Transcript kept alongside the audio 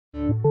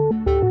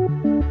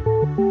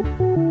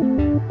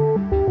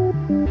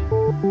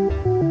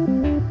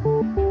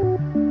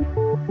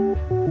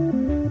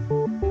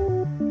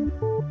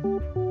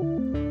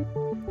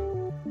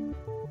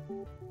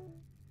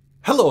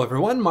Hello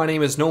everyone, my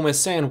name is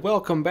Nomis and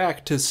welcome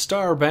back to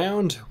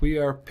Starbound. We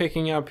are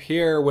picking up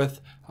here with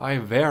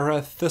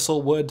Ivera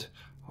Thistlewood,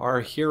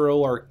 our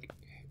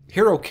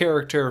hero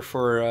character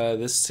for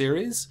this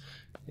series.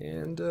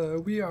 And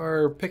we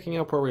are picking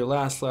up where we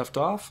last left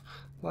off.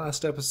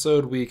 Last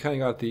episode we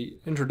kind of got the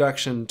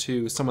introduction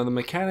to some of the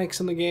mechanics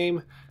in the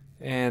game,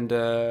 and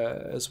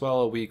as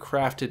well we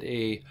crafted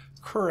a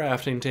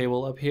crafting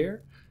table up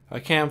here, a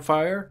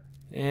campfire,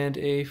 and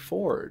a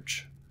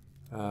forge.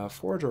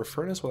 Forge or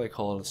furnace, what do they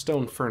call it? A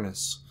stone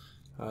furnace.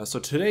 So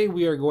today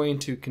we are going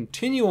to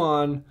continue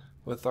on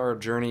with our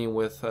journey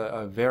with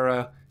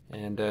Vera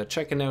and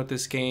checking out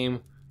this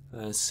game,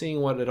 seeing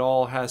what it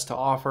all has to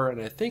offer.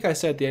 And I think I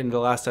said at the end of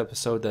the last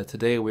episode that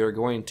today we are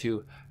going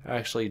to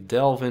actually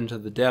delve into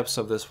the depths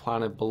of this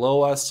planet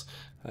below us,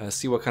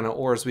 see what kind of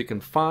ores we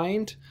can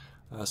find.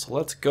 So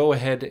let's go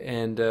ahead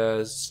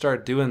and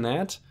start doing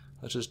that.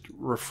 Let's just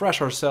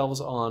refresh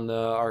ourselves on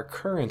our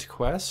current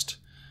quest.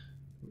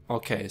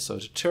 Okay, so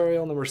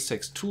tutorial number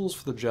 6, tools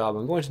for the job.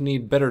 I'm going to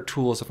need better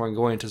tools if I'm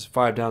going to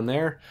survive down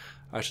there.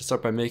 I should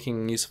start by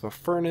making use of a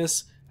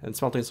furnace and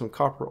smelting some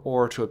copper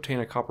ore to obtain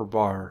a copper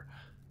bar.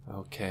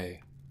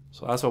 Okay,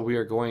 so that's what we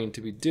are going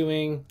to be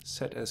doing.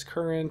 Set as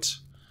current.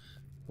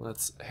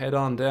 Let's head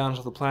on down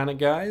to the planet,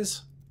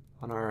 guys,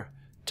 on our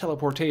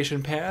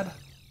teleportation pad.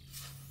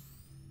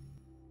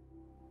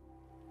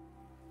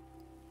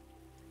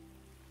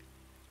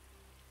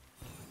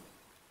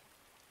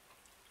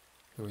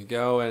 Here we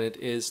go, and it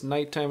is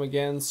nighttime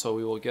again, so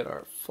we will get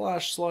our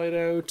flashlight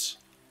out.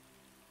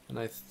 And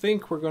I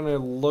think we're going to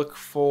look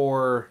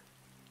for,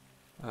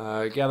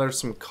 gather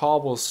some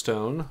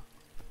cobblestone.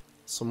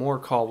 Some more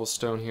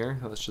cobblestone here.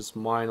 Let's just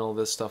mine all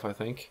this stuff, I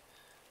think.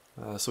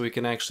 So we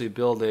can actually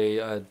build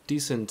a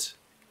decent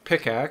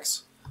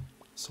pickaxe.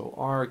 So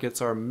R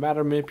gets our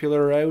matter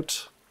manipulator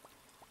out.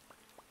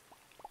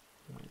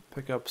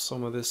 Pick up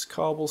some of this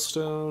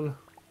cobblestone.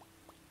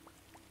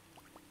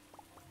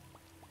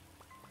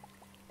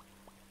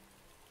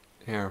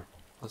 Here,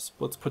 let's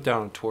put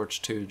down a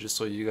torch too, just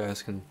so you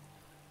guys can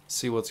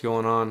see what's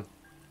going on.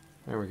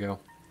 There we go.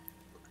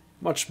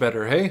 Much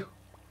better, hey?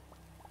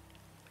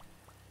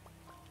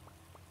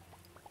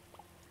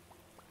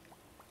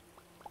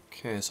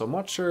 Okay, so I'm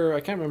not sure, I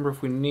can't remember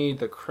if we need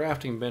the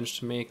crafting bench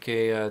to make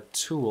a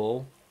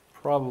tool.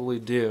 Probably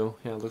do.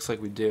 Yeah, it looks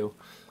like we do.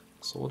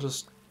 So we'll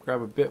just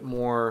grab a bit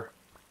more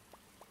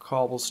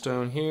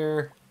cobblestone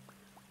here.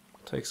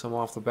 Take some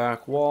off the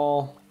back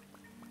wall.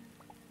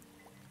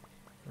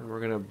 And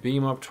we're going to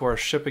beam up to our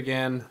ship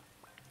again.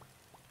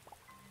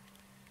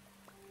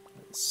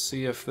 Let's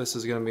see if this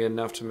is going to be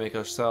enough to make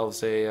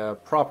ourselves a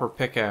proper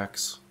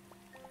pickaxe.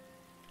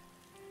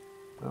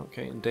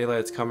 Okay, and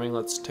daylight's coming.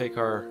 Let's take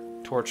our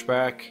torch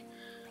back.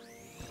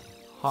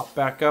 Hop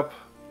back up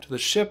to the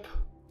ship.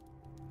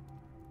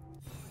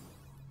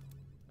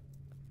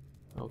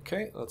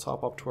 Okay, let's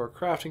hop up to our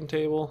crafting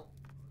table.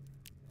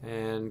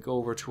 And go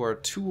over to our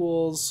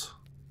tools.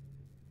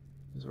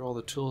 These are all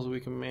the tools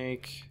we can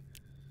make.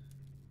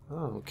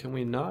 Oh, can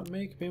we not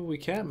make? Maybe we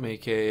can't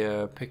make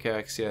a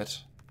pickaxe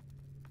yet.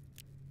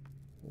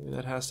 Maybe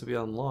that has to be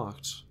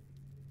unlocked.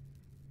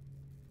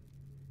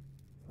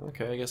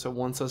 Okay, I guess it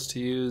wants us to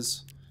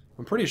use...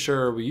 I'm pretty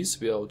sure we used to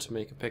be able to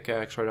make a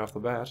pickaxe right off the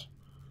bat.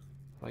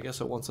 I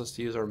guess it wants us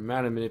to use our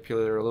mana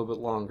manipulator a little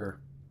bit longer.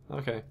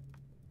 Okay.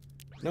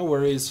 No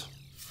worries.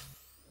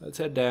 Let's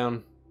head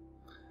down.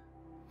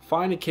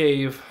 Find a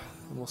cave,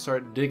 and we'll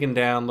start digging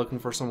down looking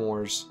for some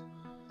ores.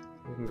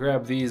 We can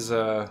grab these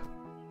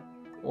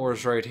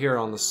ores right here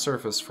on the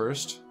surface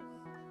first.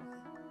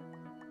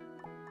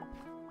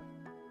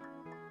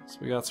 So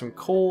we got some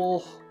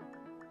coal.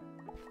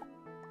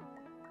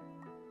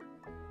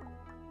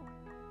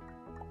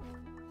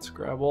 Let's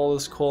grab all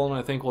this coal, and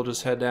I think we'll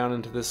just head down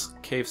into this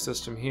cave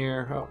system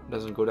here. Oh, it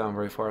doesn't go down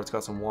very far. It's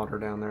got some water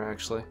down there,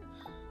 actually.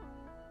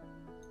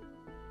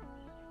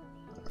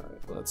 Alright,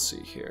 let's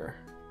see here.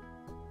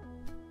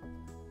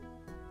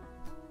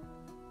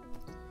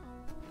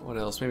 What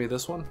else? Maybe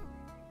this one?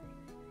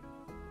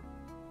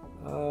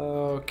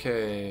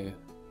 Okay.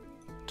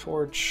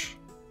 Torch.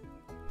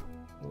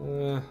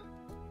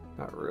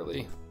 Not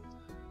really.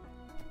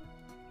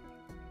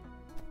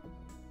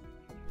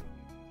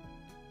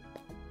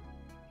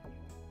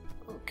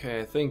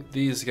 Okay, I think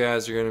these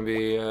guys are going to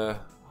be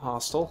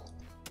hostile.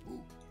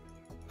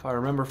 If I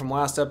remember from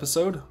last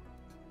episode.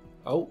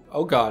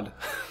 Oh god.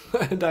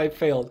 And I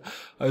failed.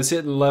 I was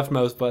hitting the left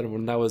mouse button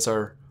when that was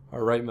our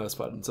right mouse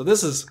button. So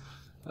this is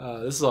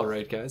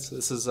alright, guys.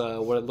 This is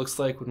what it looks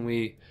like when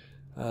we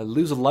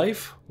lose a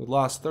life. We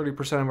lost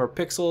 30% of our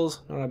pixels.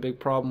 Not a big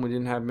problem. We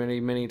didn't have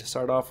many to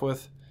start off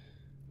with.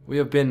 We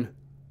have been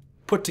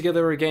put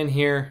together again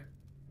here,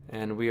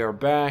 and we are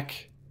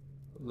back.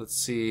 Let's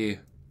see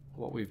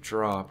what we've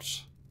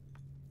dropped.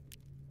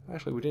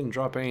 Actually, we didn't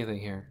drop anything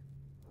here.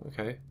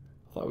 Okay.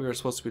 I thought we were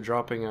supposed to be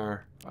dropping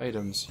our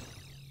items.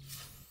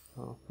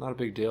 Well, not a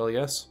big deal,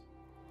 yes?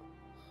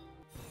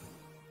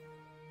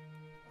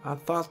 I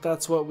thought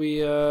that's what we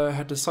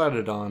had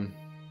decided on.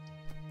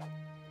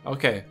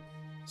 Okay.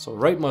 So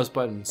right mouse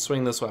button,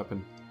 swing this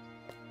weapon.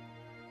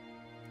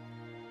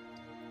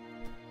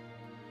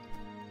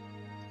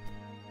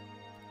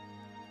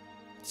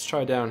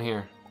 try down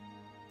here.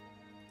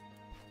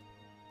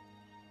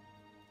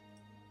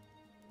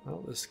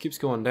 Well, this keeps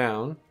going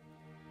down.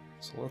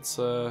 So let's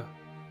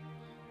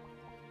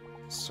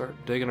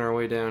start digging our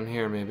way down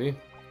here, maybe.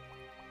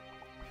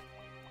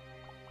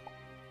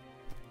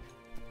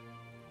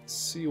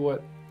 See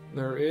what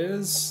there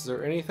is. Is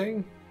there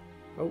anything?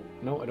 Oh,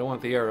 no, I don't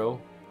want the arrow.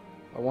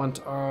 I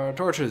want our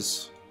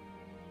torches.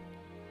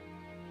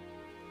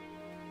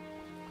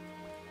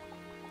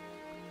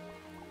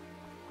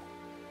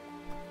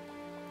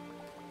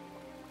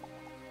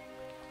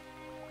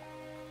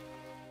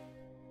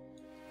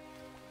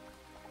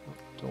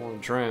 Don't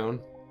want to drown.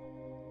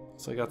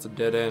 Looks like that's a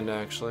dead end,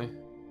 actually.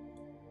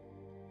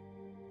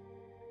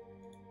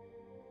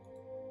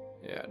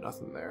 Yeah,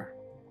 nothing there.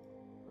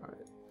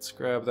 Alright, let's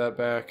grab that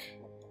back.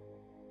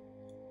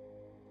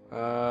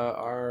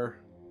 There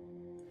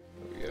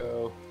we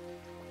go.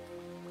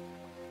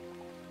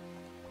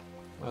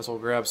 Might as well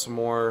grab some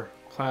more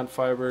plant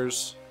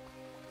fibers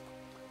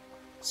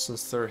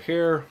since they're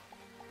here.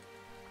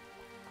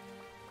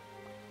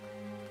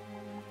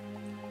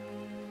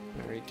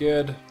 Very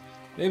good.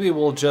 Maybe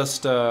we'll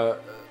just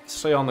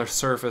stay on the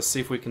surface, see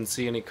if we can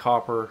see any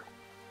copper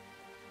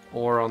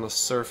ore on the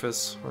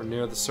surface or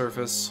near the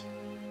surface.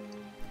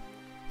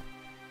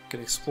 We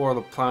can explore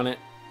the planet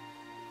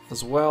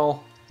as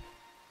well.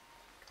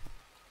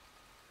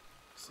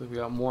 So we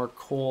got more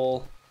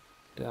coal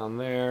down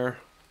there.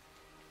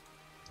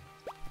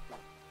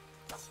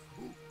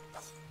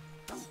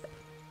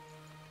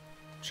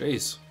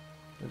 Jeez,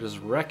 they're just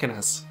wrecking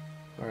us.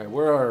 Alright,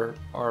 where are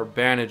our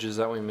bandages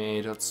that we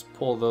made? Let's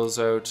pull those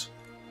out.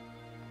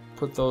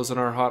 Put those in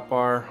our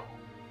hotbar.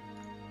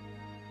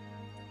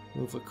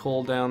 Move the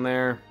coal down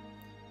there.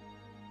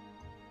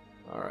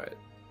 Alright,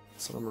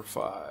 so number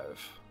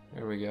 5.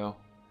 There we go.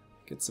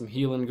 Get some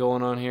healing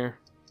going on here.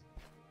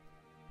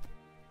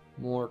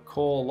 More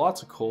coal,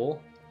 lots of coal.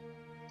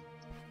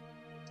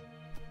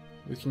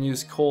 We can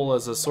use coal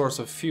as a source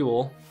of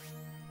fuel.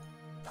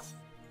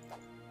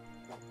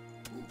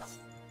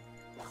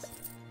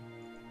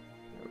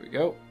 There we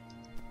go.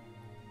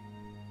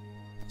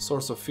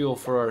 Source of fuel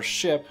for our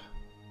ship.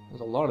 There's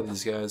a lot of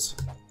these guys.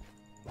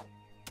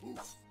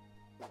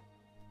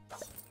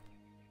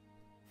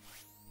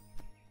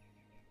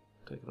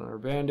 Take another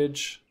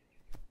bandage.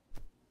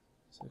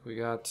 Looks like we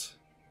got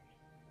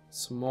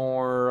some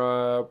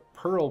more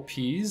pearl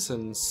peas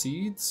and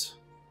seeds.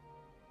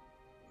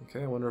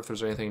 Okay, I wonder if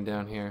there's anything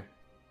down here.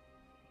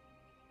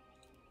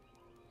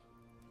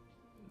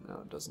 No,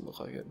 it doesn't look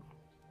like it.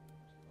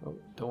 Oh,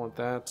 don't want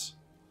that.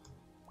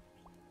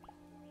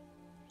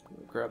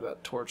 Grab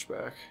that torch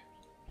back.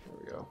 There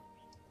we go.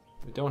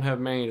 We don't have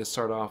many to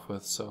start off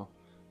with, so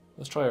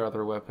let's try our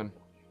other weapon.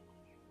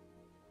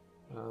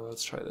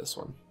 Let's try this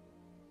one.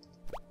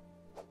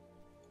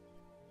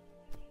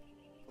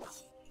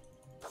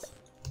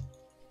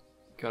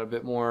 Got a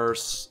bit more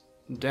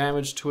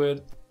damage to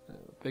it,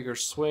 a bigger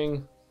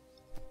swing.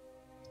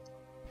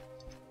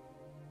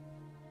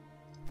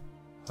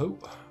 Oh,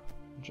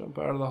 jump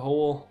out of the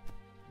hole.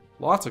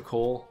 Lots of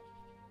coal.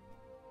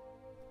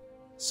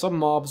 Some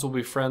mobs will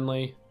be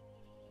friendly,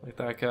 like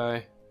that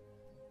guy.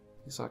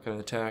 He's not going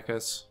to attack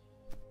us.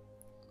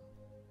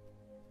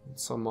 And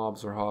some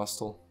mobs are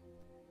hostile.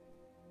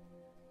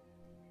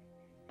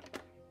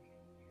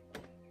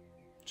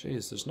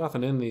 Jeez, there's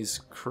nothing in these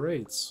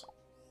crates.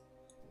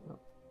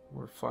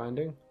 We're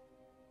finding.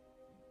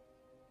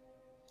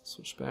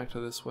 Switch back to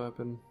this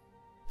weapon.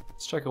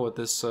 Let's check out what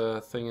this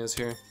thing is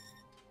here.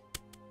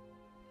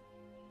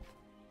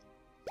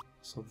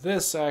 So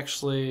this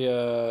actually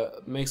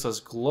makes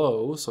us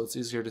glow, so it's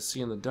easier to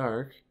see in the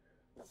dark.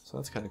 So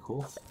that's kind of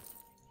cool.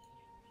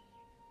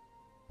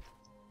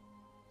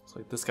 Looks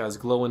like this guy's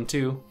glowing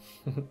too.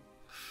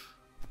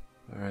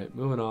 Alright,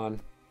 moving on.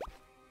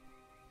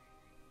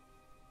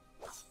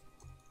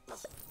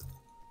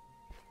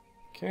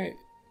 Okay,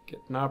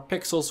 getting our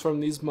pixels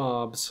from these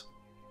mobs.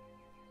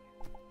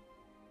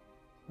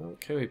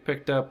 Okay, we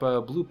picked up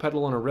a blue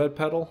petal and a red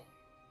petal.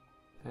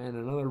 And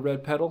another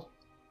red petal.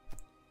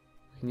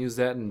 We can use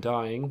that in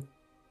dyeing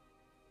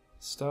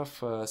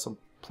stuff. Some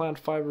plant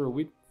fiber,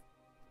 wheat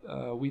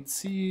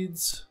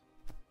seeds.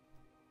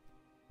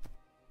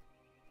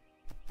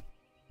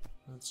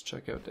 Let's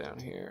check out down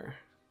here.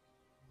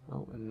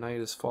 Oh, and night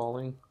is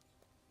falling.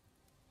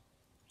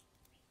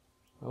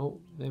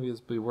 Oh, maybe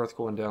it'd be worth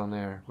going down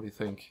there. What do you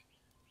think?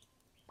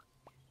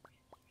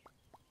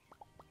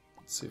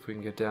 Let's see if we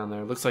can get down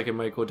there. Looks like it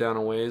might go down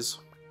a ways.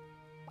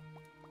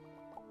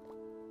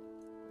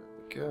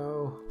 There we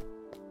go.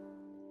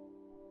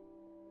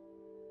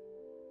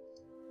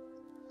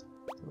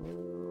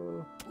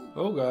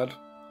 Oh god.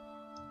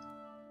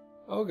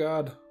 Oh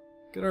god.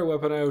 Get our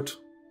weapon out.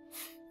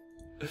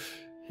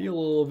 Heal a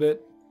little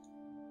bit.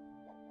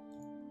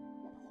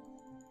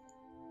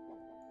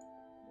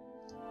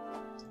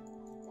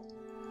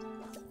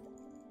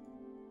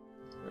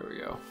 There we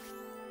go.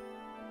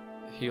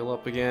 Heal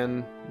up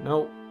again.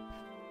 Nope.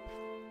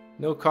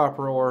 No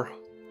copper ore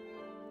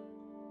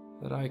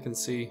that I can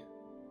see.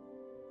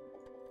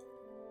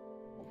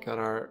 Got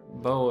our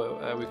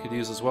bow we could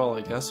use as well,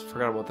 I guess.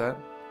 Forgot about that.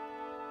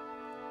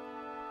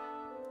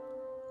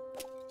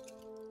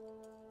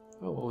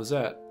 Oh, what was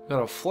that?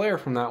 Got a flare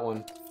from that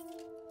one.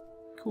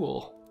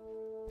 Cool.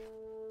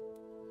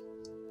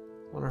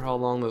 Wonder how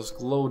long this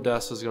glow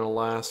dust is gonna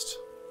last.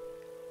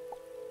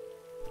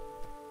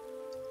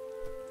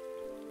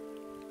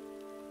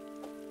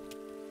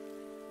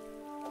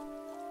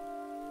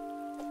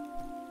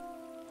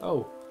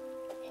 Oh,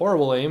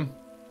 horrible aim.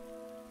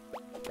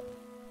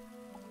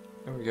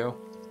 There we go.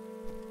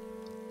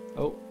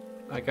 Oh,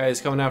 that guy's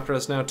coming after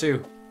us now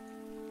too.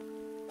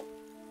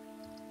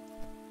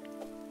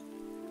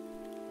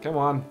 Come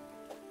on.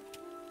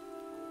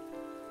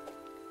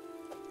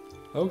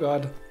 Oh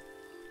god.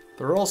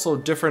 There are also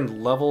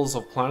different levels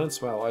of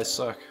planets. Wow, I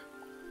suck.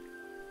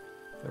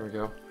 There we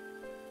go.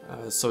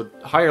 So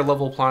higher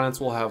level planets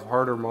will have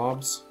harder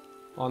mobs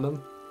on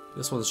them.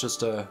 This one's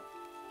just a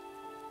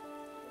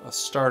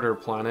starter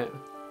planet.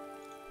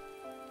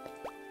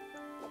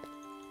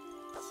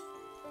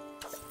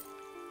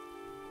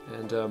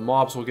 And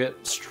mobs will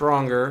get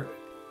stronger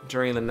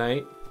during the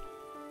night.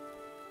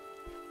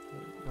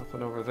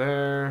 Nothing over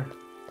there.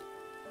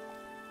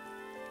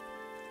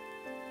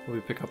 We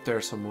pick up there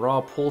some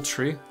raw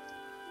poultry.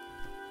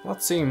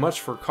 Not seeing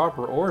much for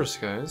copper ores,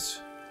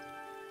 guys.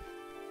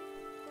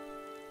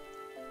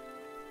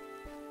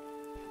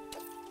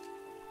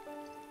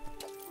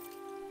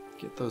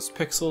 Get those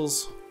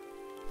pixels.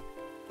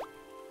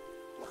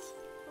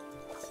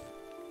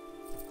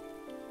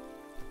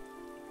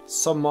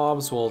 Some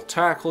mobs will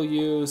tackle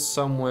you,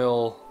 some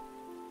will...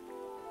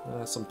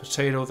 some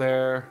potato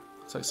there.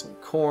 Looks like some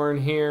corn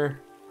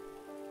here.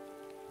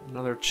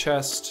 Another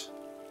chest.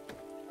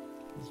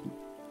 There's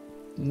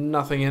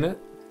nothing in it.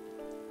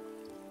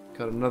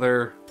 Got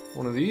another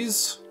one of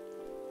these.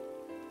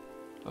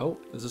 Oh,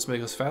 does this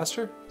make us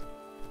faster?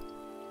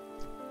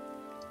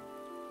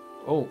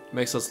 Oh,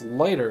 makes us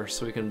lighter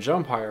so we can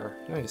jump higher.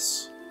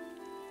 Nice.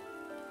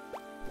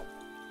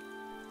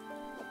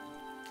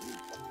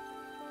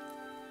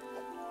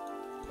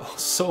 Oh,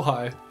 so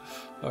high.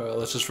 Alright,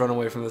 let's just run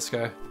away from this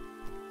guy.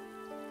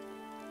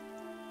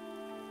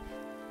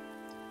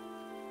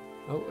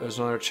 Oh, there's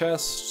another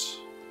chest.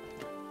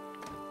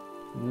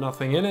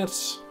 Nothing in it.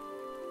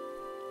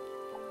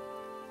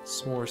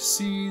 Some more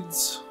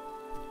seeds.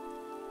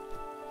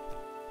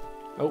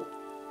 Oh,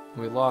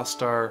 we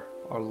lost our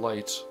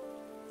light.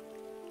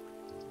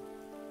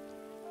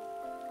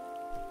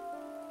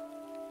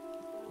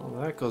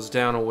 Well, that goes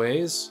down a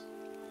ways.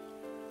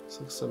 Looks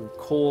like some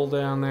coal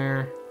down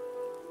there.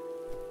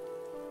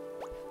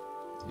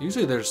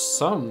 Usually there's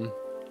some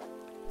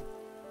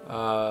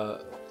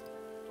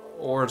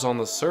ores on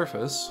the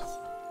surface,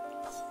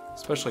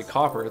 especially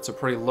copper. It's a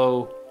pretty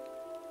low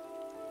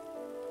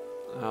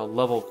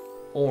level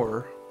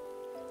ore.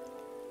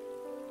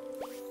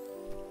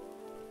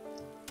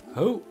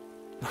 Oh!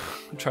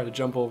 Try to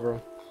jump over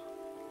him.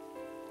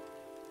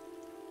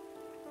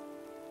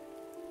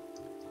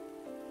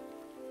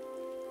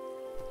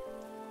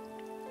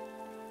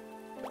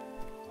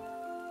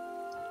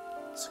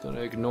 Just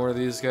gonna ignore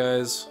these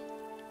guys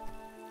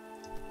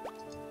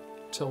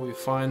until we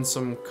find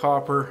some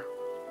copper.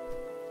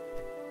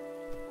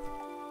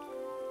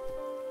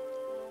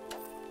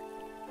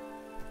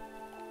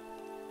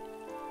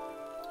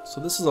 So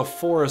this is a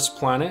forest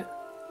planet.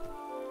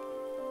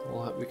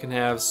 We can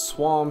have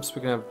swamps,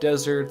 we can have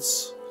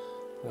deserts.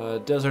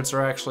 Deserts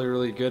are actually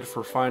really good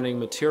for finding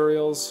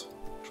materials.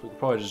 We could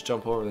probably just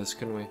jump over this,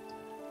 couldn't we?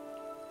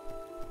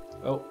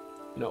 Oh,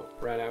 no,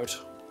 ran out.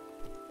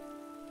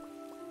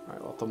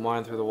 Alright, we'll have to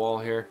mine through the wall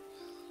here.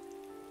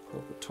 Put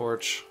up a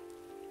torch.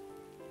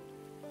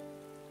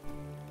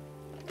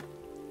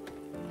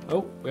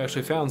 Oh, we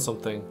actually found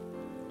something.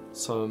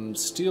 Some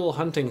steel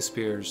hunting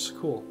spears.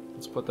 Cool.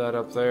 Let's put that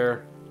up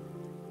there.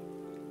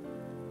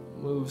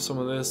 Move some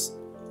of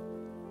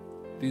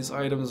these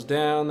items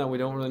down that we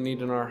don't really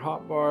need in our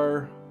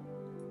hotbar.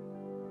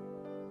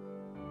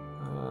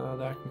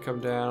 That can come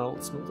down.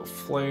 Let's move the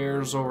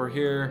flares over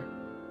here.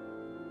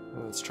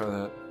 Let's try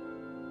that.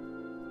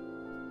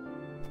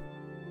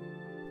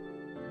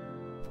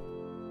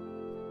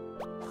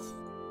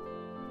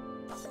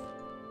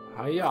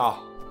 Hiya!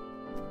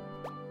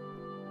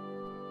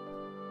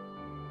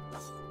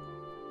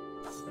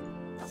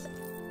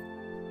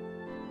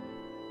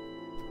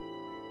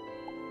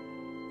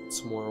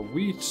 Some more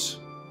wheat.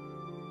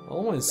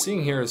 All I'm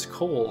seeing here is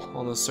coal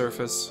on the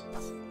surface.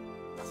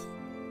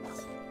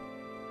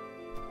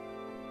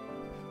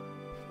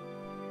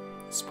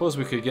 Suppose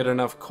we could get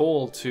enough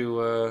coal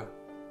to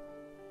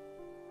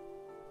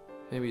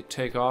maybe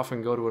take off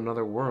and go to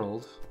another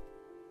world.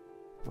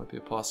 Might be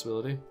a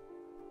possibility.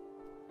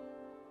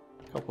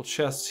 Couple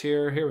chests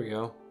here. Here we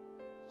go.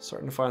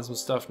 Starting to find some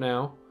stuff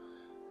now.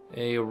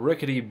 A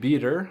rickety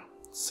beater,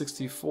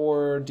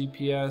 64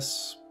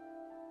 DPS.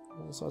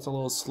 So that's a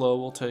little slow.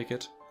 We'll take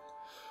it.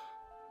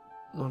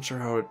 Not sure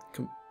how it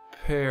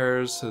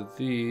compares to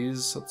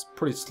these. That's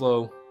pretty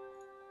slow.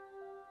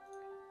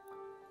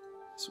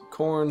 Some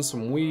corn,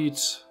 some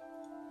wheat.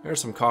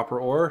 There's some copper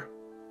ore.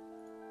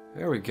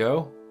 There we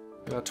go.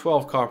 We got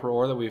 12 copper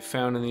ore that we've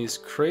found in these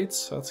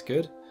crates. That's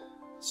good.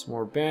 Some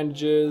more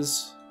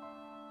bandages.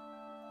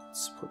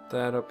 Let's put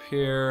that up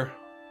here.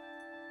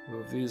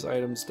 Move these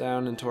items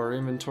down into our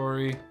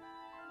inventory.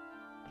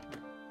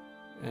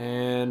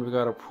 And we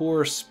got a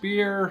poor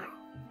spear.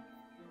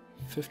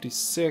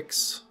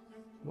 56.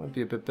 Might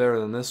be a bit better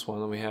than this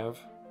one that we have.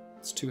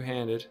 It's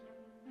two-handed.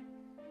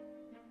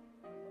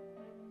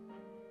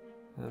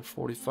 And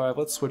 45.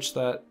 Let's switch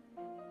that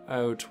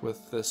out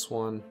with this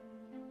one.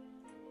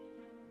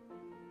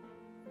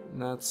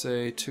 And that's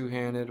a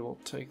two-handed. We'll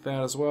take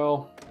that as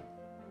well.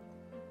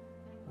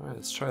 Alright,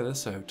 let's try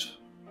this out.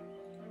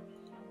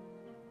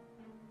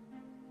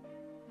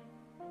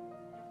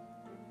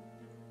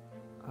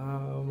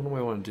 What do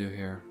I want to do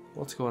here?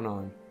 What's going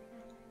on?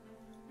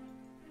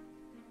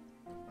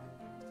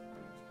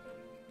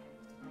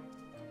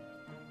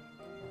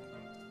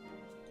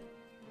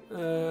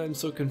 I'm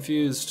so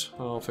confused.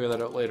 I'll figure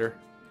that out later.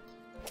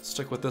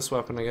 Stick with this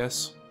weapon, I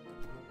guess.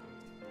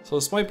 So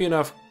this might be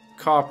enough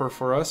copper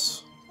for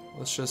us.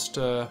 Let's just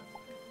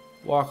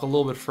walk a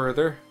little bit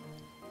further.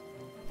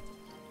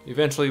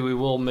 Eventually we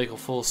will make a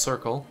full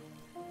circle.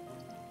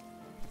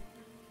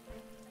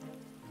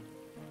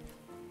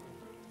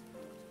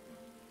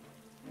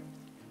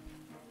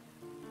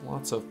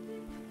 Lots of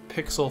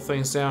pixel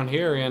things down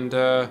here, and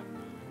oh,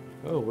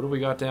 what do we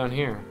got down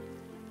here?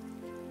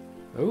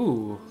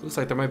 Ooh, looks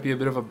like there might be a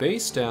bit of a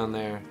base down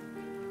there.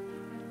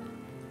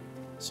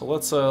 So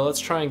let's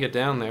try and get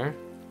down there.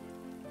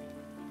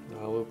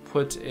 We'll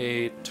put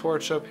a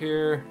torch up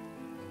here.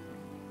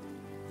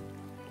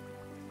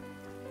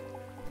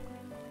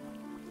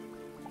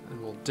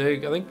 And we'll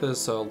dig. I think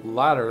there's a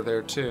ladder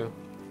there too.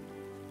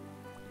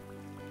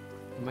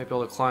 We might be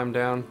able to climb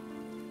down.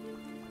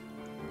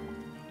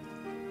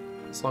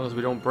 As long as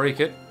we don't break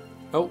it.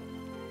 Oh,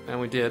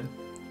 and we did.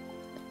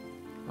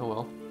 Oh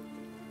well.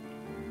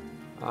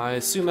 I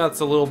assume that's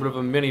a little bit of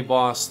a mini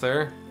boss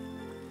there.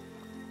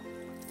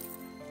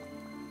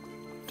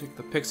 Take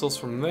the pixels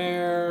from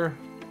there.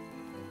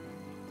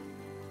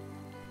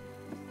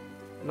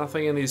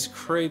 Nothing in these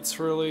crates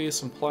really.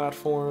 Some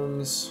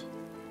platforms.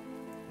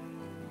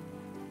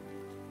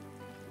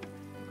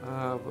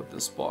 But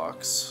this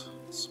box.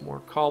 Some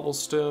more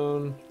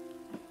cobblestone.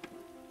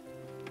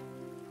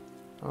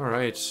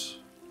 Alright.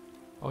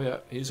 Oh yeah,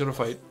 he's gonna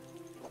fight.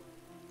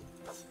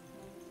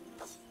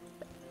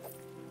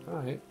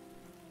 Alright.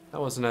 That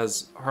wasn't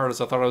as hard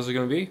as I thought it was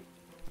gonna be.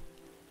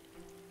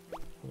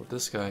 What about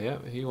this guy? Yeah,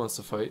 he wants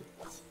to fight.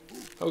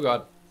 Oh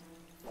god.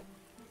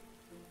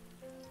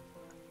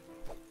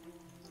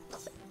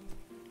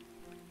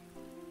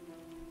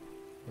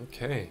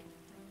 Okay.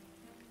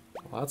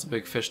 Well, that's a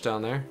big fish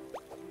down there.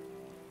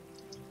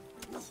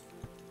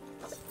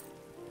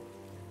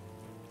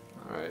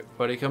 Alright,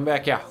 buddy, come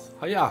back. Yeah.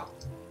 Hiya!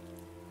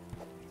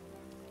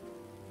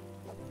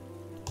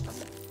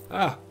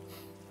 Ah!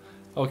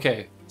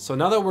 Okay, so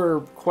now that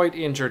we're quite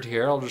injured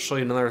here, I'll just show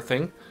you another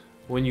thing.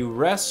 When you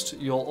rest,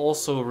 you'll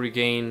also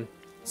regain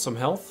some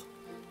health.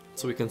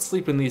 So we can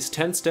sleep in these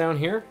tents down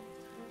here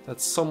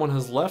that someone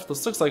has left.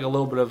 This looks like a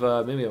little bit of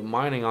a, maybe a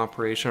mining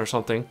operation or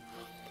something.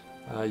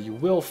 You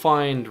will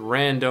find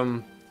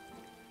random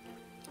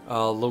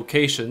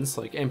locations,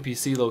 like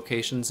NPC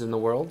locations in the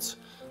worlds,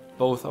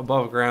 both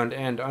above ground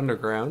and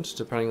underground,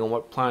 depending on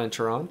what planet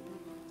you're on.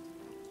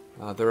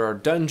 There are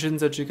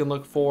dungeons that you can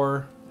look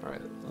for.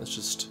 Alright, let's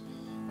just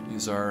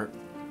use our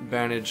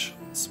bandage,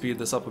 speed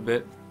this up a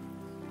bit.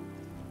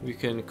 We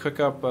can cook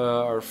up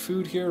our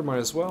food here, might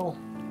as well.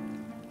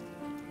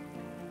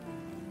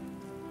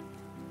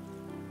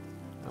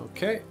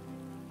 Okay,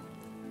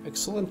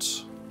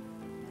 excellent.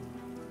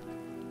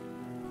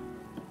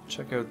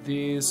 Check out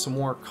these, some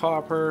more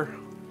copper,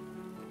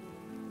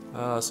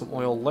 some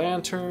oil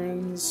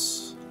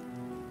lanterns,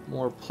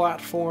 more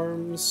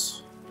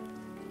platforms.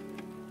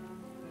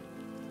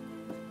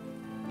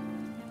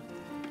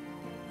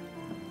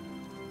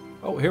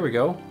 Oh, here we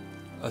go.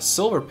 A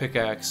silver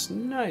pickaxe,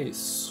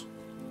 nice.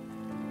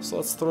 So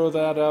let's throw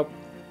that up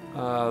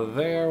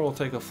there. We'll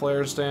take the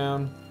flares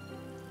down.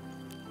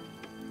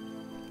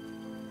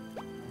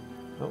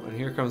 Oh, and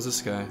here comes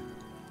this guy.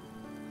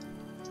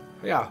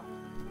 Yeah.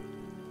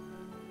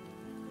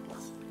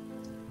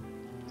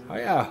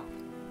 Hiya!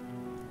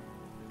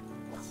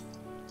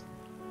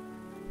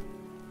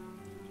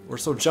 We're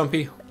so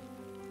jumpy.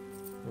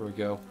 There we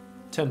go.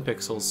 10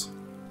 pixels.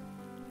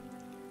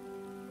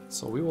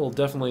 So we will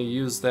definitely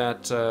use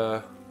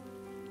that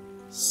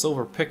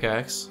silver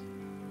pickaxe.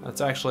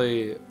 That's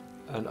actually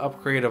an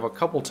upgrade of a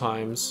couple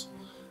times.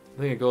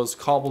 I think it goes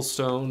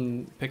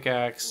cobblestone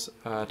pickaxe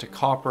to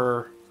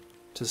copper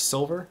to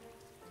silver.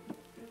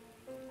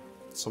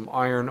 Some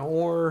iron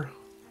ore.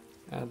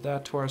 Add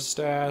that to our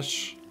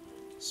stash.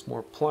 Some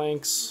more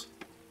planks.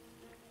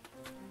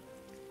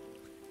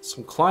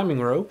 Some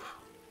climbing rope.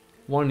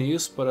 One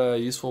use, but a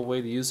useful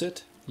way to use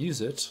it.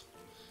 Use it.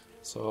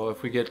 So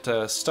if we get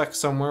stuck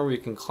somewhere, we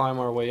can climb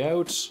our way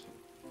out.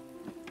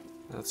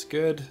 That's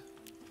good.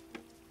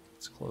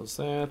 Let's close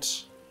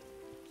that.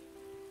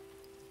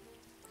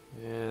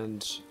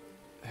 And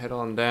head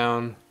on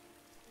down.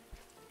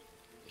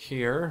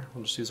 here.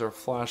 We'll just use our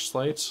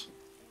flashlight.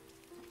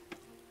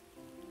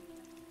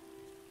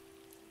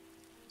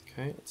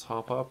 Okay, let's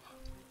hop up.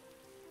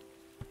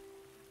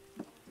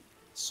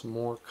 Some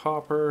more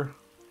copper.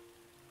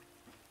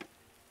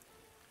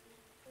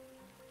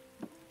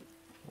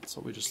 That's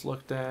what we just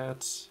looked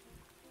at.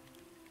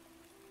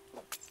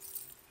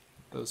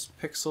 Those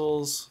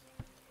pixels.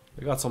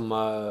 We got some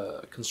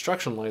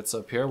construction lights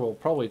up here. We'll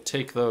probably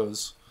take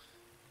those.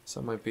 So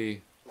that might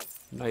be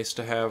nice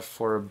to have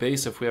for a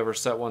base if we ever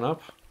set one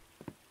up.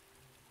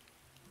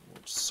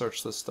 We'll just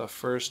search this stuff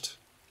first.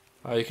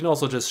 You can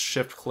also just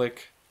shift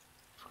click.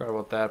 Forgot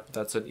about that, but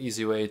that's an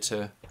easy way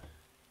to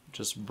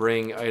just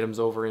bring items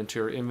over into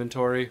your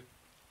inventory.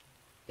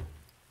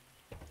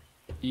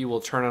 E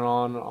will turn it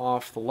on and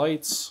off the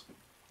lights.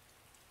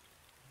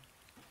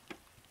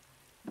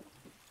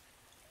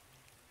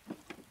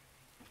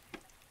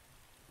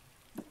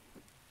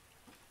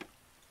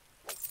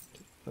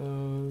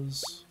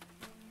 Those.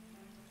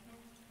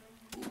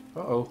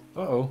 Uh-oh.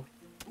 Uh-oh.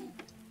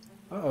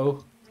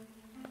 Uh-oh.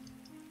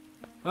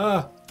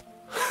 Ah!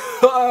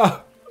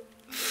 Ah!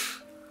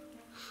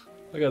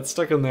 I got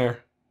stuck in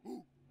there.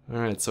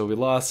 Alright, so we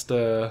lost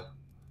some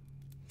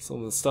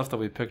of the stuff that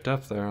we picked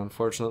up there,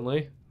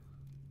 unfortunately.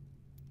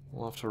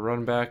 We'll have to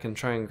run back and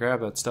try and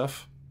grab that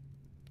stuff.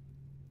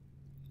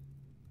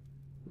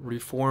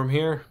 Reform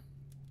here.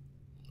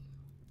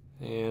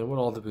 And what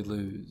all did we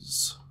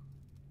lose?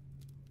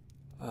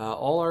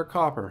 All our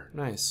copper.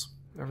 Nice.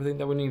 Everything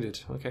that we needed.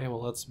 Okay,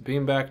 well let's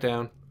beam back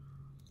down.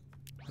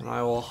 And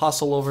I will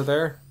hustle over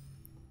there.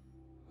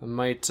 I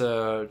might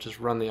just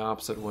run the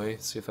opposite way,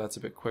 see if that's a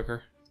bit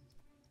quicker.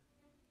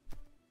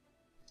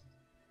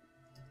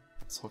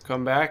 So we'll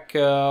come back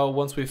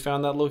once we've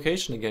found that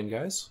location again,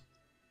 guys.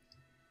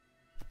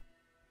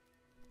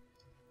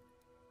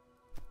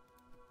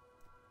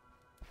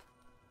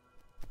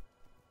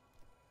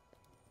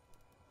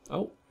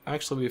 Oh,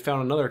 actually we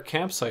found another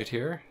campsite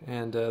here,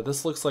 and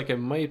this looks like it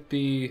might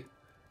be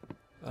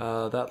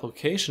that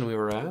location we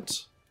were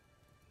at.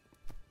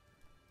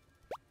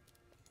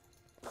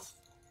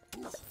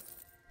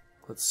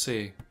 Let's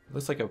see.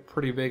 Looks like a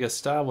pretty big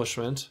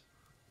establishment.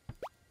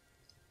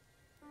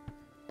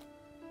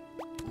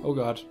 Oh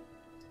god.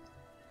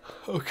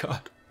 Oh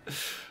god.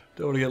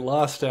 Don't want to get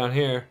lost down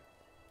here.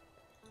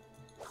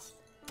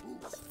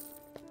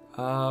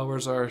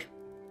 Where's our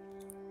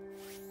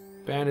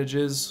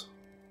bandages?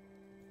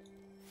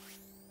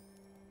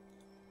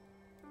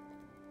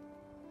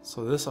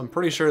 So this, I'm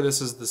pretty sure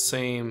this is the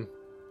same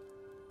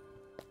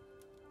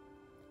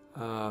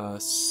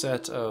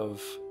set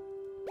of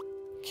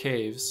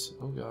caves.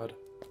 Oh god.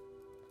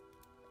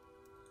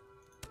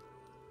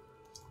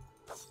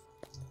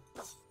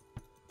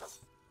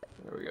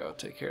 There we go,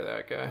 take care of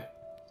that guy.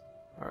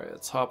 Alright,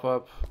 let's hop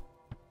up.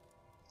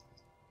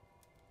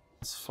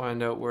 Let's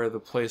find out where the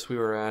place we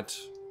were at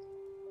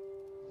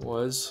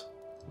was.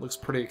 Looks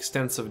pretty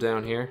extensive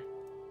down here.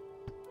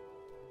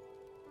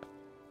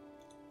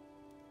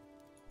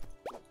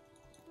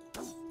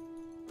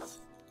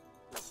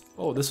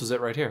 Oh, this was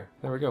it right here.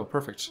 There we go,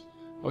 perfect.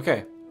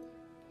 Okay.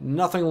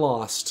 Nothing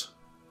lost.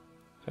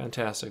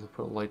 Fantastic, we'll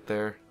put a light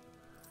there.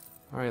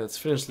 Alright, let's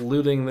finish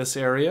looting this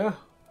area.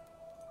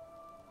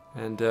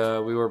 And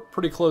we were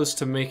pretty close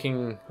to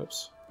making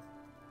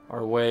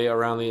our way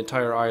around the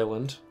entire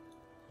island.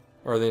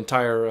 Or the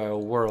entire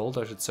world,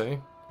 I should say.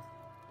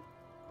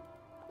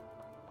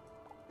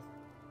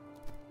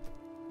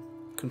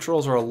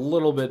 Controls are a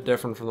little bit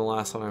different from the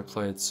last time I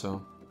played,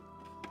 so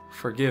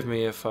forgive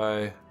me if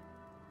I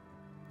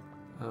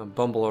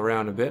bumble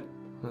around a bit.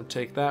 I'm going to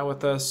take that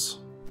with us.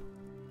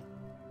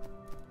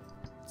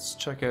 Let's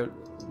check out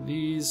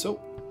these. Oh,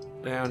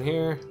 down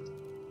here.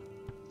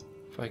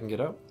 If I can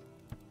get up.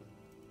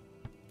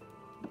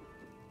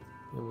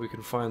 Maybe we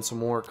can find some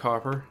more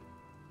copper.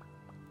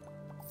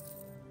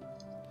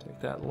 Take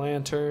that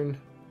lantern.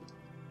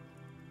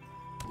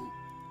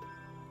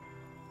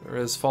 There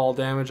is fall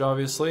damage,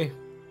 obviously.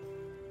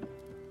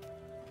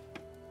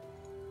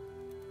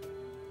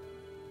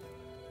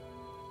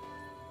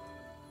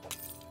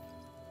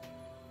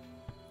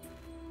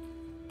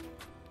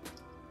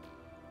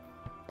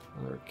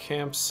 Another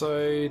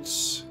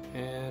campsite,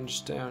 and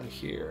just down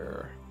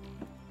here.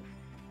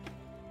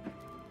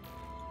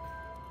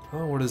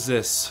 Oh, what is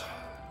this?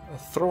 A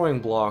throwing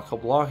block, a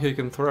block you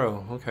can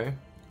throw, okay.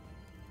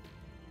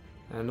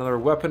 And another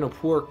weapon, a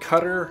poor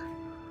cutter.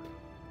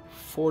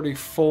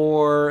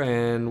 44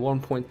 and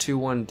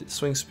 1.21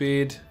 swing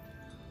speed.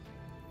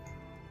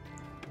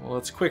 Well,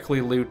 let's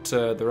quickly loot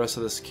the rest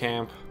of this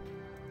camp.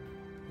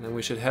 And then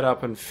we should head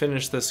up and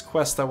finish this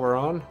quest that we're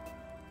on.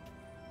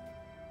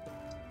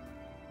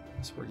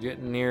 So we're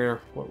getting near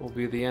what will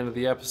be the end of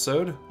the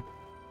episode.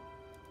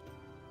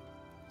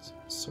 So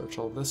search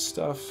all this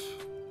stuff.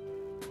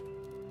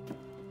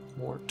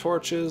 More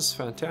torches,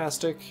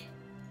 fantastic.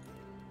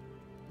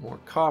 More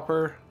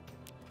copper.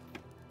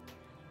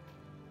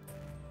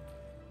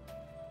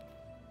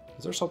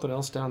 Is there something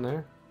else down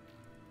there?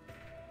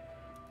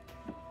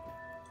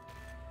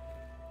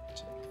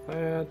 Take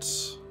that.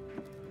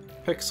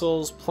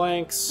 Pixels,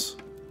 planks.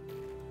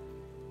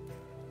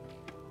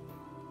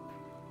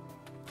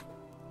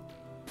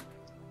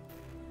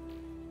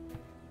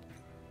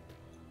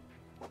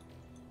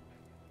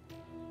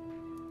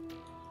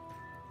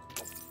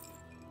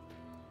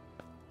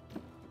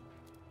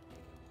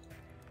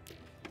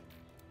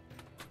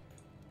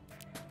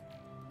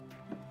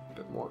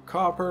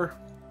 copper.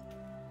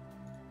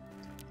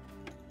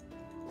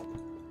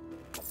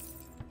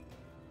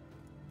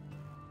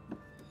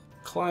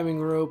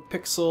 Climbing rope,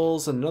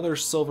 pixels, another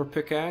silver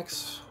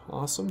pickaxe.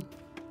 Awesome.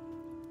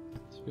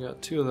 So we got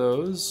 2 of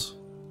those.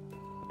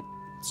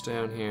 What's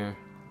down here?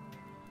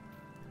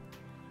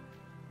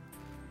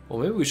 Well,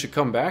 maybe we should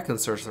come back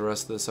and search the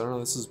rest of this. I don't know,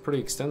 this is pretty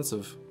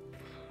extensive.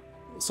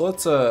 So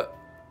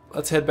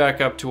let's head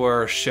back up to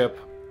our ship.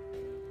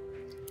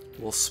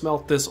 We'll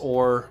smelt this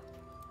ore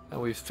that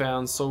we've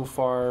found so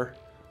far.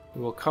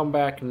 We will come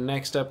back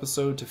next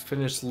episode to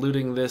finish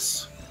looting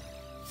this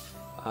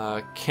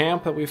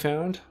camp that we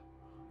found.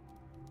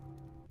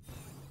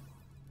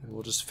 And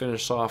we'll just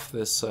finish off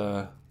this.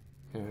 Here,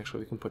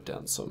 actually, we can put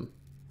down some.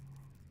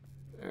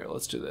 Here,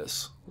 let's do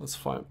this. Let's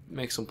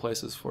make some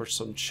places for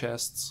some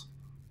chests.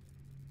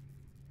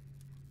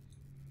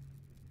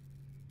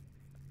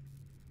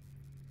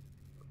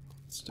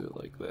 Let's do it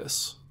like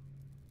this.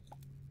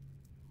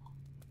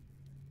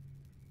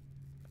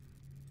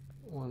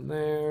 One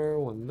there,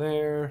 one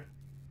there.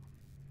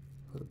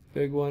 Put a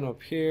big one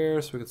up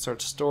here so we can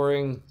start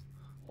storing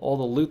all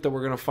the loot that we're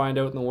going to find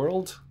out in the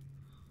world.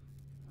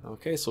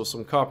 Okay, so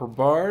some copper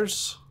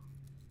bars.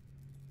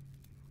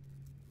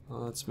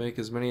 Let's make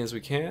as many as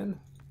we can.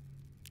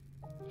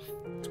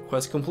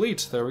 Quest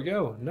complete. There we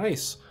go.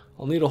 Nice.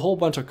 I'll need a whole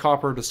bunch of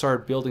copper to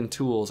start building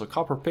tools. A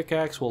copper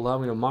pickaxe will allow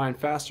me to mine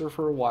faster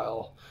for a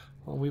while.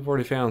 Well, we've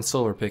already found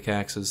silver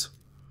pickaxes.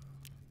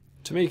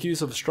 To make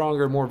use of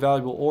stronger and more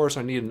valuable ores,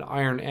 I need an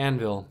iron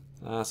anvil.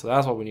 So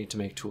that's what we need to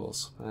make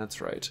tools. That's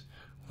right.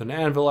 With an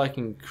anvil, I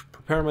can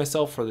prepare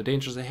myself for the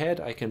dangers ahead.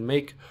 I can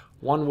make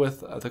one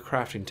with the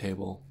crafting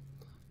table.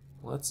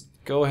 Let's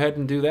go ahead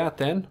and do that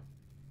then.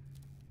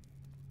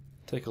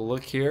 Take a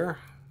look here.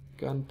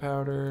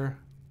 Gunpowder.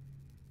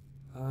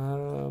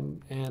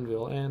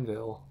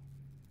 Anvil.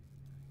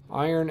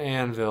 Iron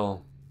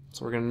anvil.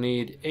 So we're going to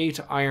need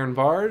 8 iron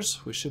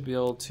bars. We should be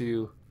able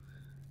to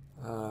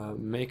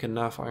make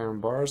enough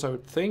iron bars, I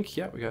would think.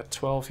 Yeah, we got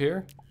 12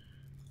 here.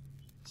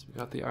 So we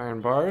got the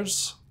iron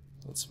bars.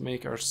 Let's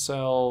make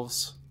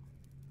ourselves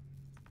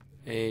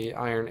a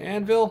iron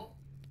anvil.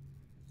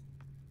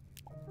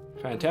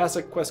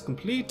 Fantastic, quest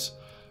complete.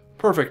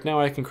 Perfect, now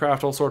I can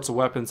craft all sorts of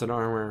weapons and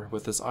armor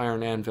with this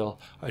iron anvil.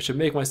 I should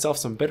make myself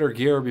some better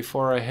gear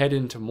before I head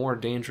into more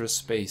dangerous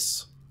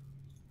space.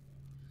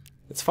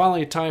 It's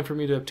finally time for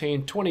me to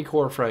obtain 20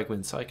 core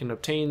fragments. I can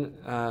obtain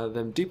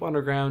them deep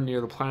underground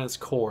near the planet's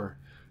core.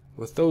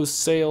 With those,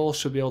 sail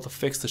should be able to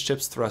fix the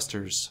ship's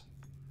thrusters.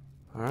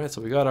 Alright,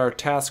 so we got our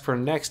task for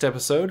next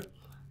episode.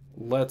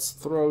 Let's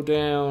throw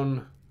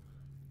down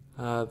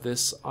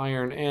this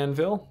iron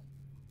anvil.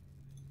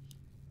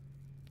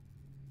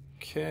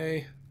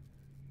 Okay.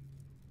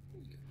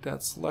 Get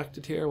that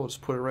selected here. We'll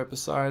just put it right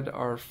beside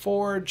our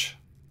forge.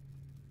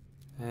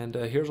 And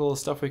here's all the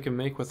stuff we can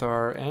make with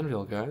our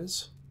anvil,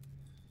 guys.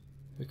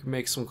 We can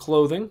make some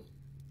clothing.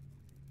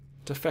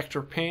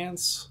 Defector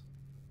pants.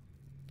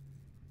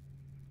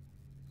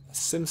 A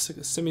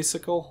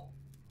semisicle.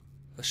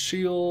 A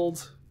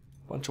shield.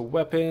 A bunch of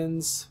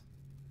weapons.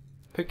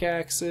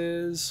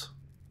 Pickaxes.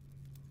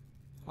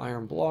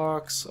 Iron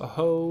blocks. A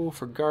hoe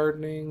for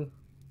gardening.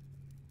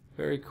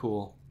 Very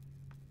cool.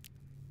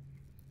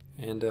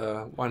 And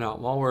why not?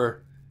 While we're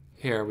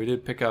here, we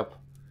did pick up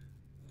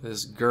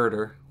this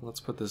girder. Let's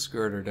put this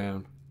girder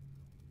down.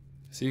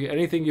 See,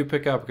 anything you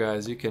pick up,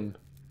 guys, you can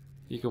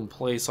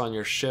place on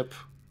your ship,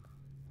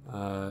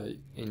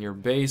 in your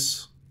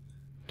base,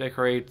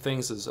 decorate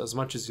things as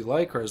much as you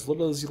like or as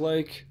little as you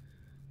like.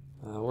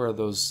 Where are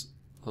those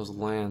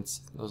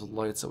lamps, those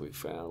lights that we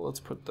found?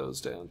 Let's put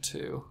those down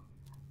too.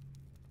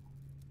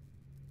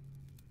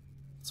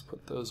 Let's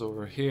put those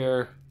over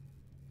here,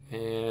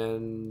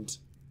 and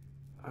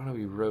how do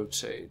we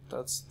rotate?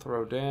 Let's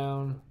throw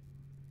down.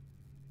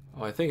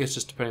 Oh, I think it's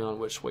just depending on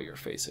which way you're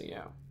facing,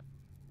 yeah.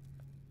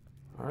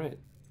 Alright.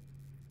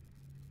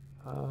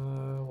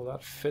 Will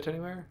that fit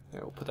anywhere? Yeah,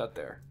 we'll put that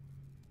there.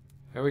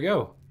 There we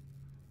go.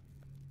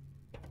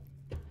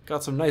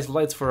 Got some nice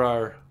lights for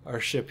our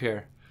ship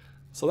here.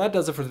 So that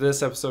does it for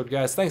this episode,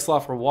 guys. Thanks a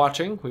lot for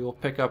watching. We will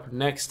pick up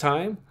next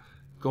time,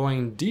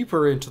 going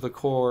deeper into the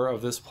core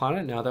of this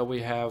planet now that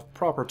we have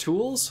proper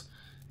tools.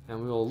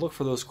 And we will look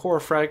for those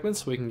core fragments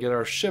so we can get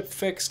our ship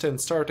fixed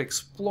and start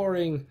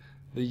exploring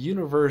the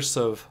universe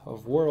of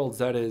worlds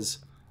that is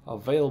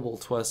available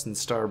to us in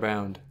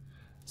Starbound.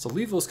 So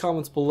leave those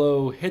comments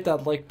below, hit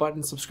that like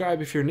button,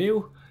 subscribe if you're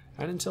new,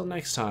 and until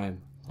next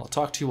time, I'll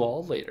talk to you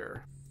all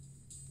later.